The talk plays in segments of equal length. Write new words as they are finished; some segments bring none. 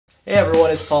Hey everyone,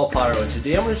 it's Pyro, and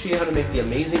today I'm going to show you how to make the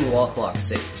amazing wall clock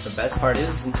safe. The best part is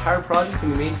this entire project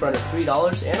can be made for under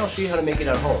 $3, and I'll show you how to make it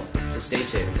at home, so stay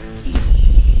tuned.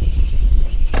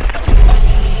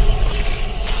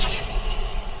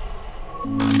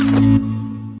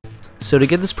 So to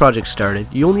get this project started,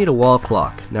 you'll need a wall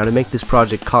clock. Now to make this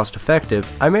project cost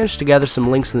effective, I managed to gather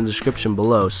some links in the description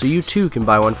below so you too can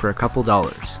buy one for a couple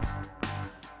dollars.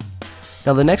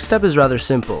 Now the next step is rather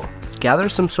simple. Gather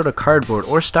some sort of cardboard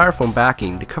or styrofoam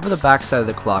backing to cover the back side of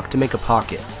the clock to make a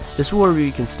pocket. This is where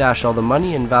we can stash all the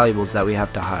money and valuables that we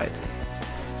have to hide.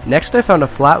 Next I found a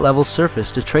flat level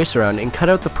surface to trace around and cut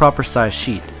out the proper size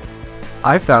sheet.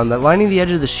 I found that lining the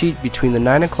edge of the sheet between the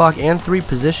 9 o'clock and 3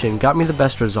 position got me the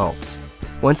best results.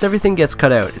 Once everything gets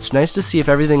cut out, it's nice to see if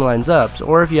everything lines up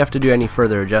or if you have to do any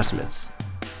further adjustments.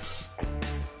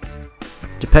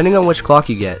 Depending on which clock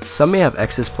you get, some may have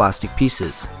excess plastic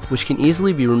pieces, which can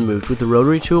easily be removed with a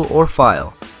rotary tool or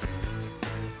file.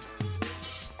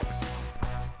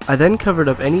 I then covered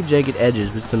up any jagged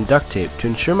edges with some duct tape to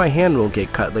ensure my hand won't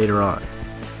get cut later on.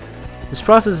 This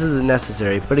process isn't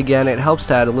necessary, but again it helps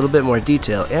to add a little bit more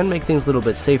detail and make things a little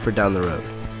bit safer down the road.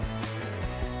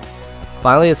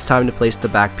 Finally, it's time to place the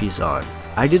back piece on.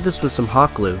 I did this with some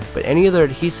hot glue, but any other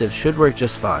adhesive should work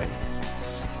just fine.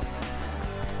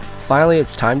 Finally,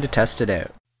 it's time to test it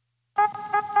out.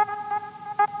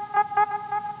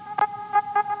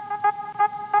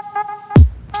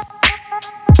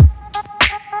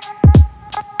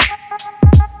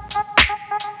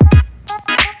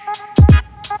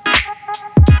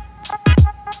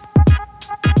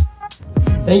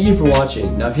 Thank you for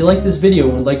watching. Now if you like this video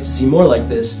and would like to see more like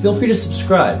this, feel free to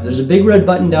subscribe. There's a big red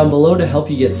button down below to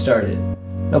help you get started.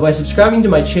 Now by subscribing to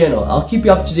my channel, I'll keep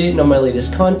you up to date on my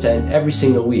latest content every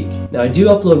single week. Now I do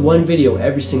upload one video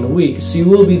every single week, so you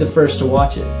will be the first to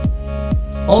watch it.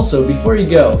 Also, before you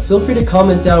go, feel free to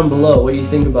comment down below what you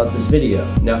think about this video.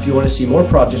 Now if you want to see more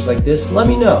projects like this, let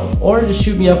me know, or just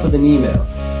shoot me up with an email.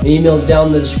 My email is down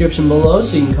in the description below,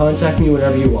 so you can contact me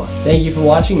whenever you want. Thank you for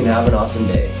watching and have an awesome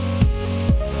day.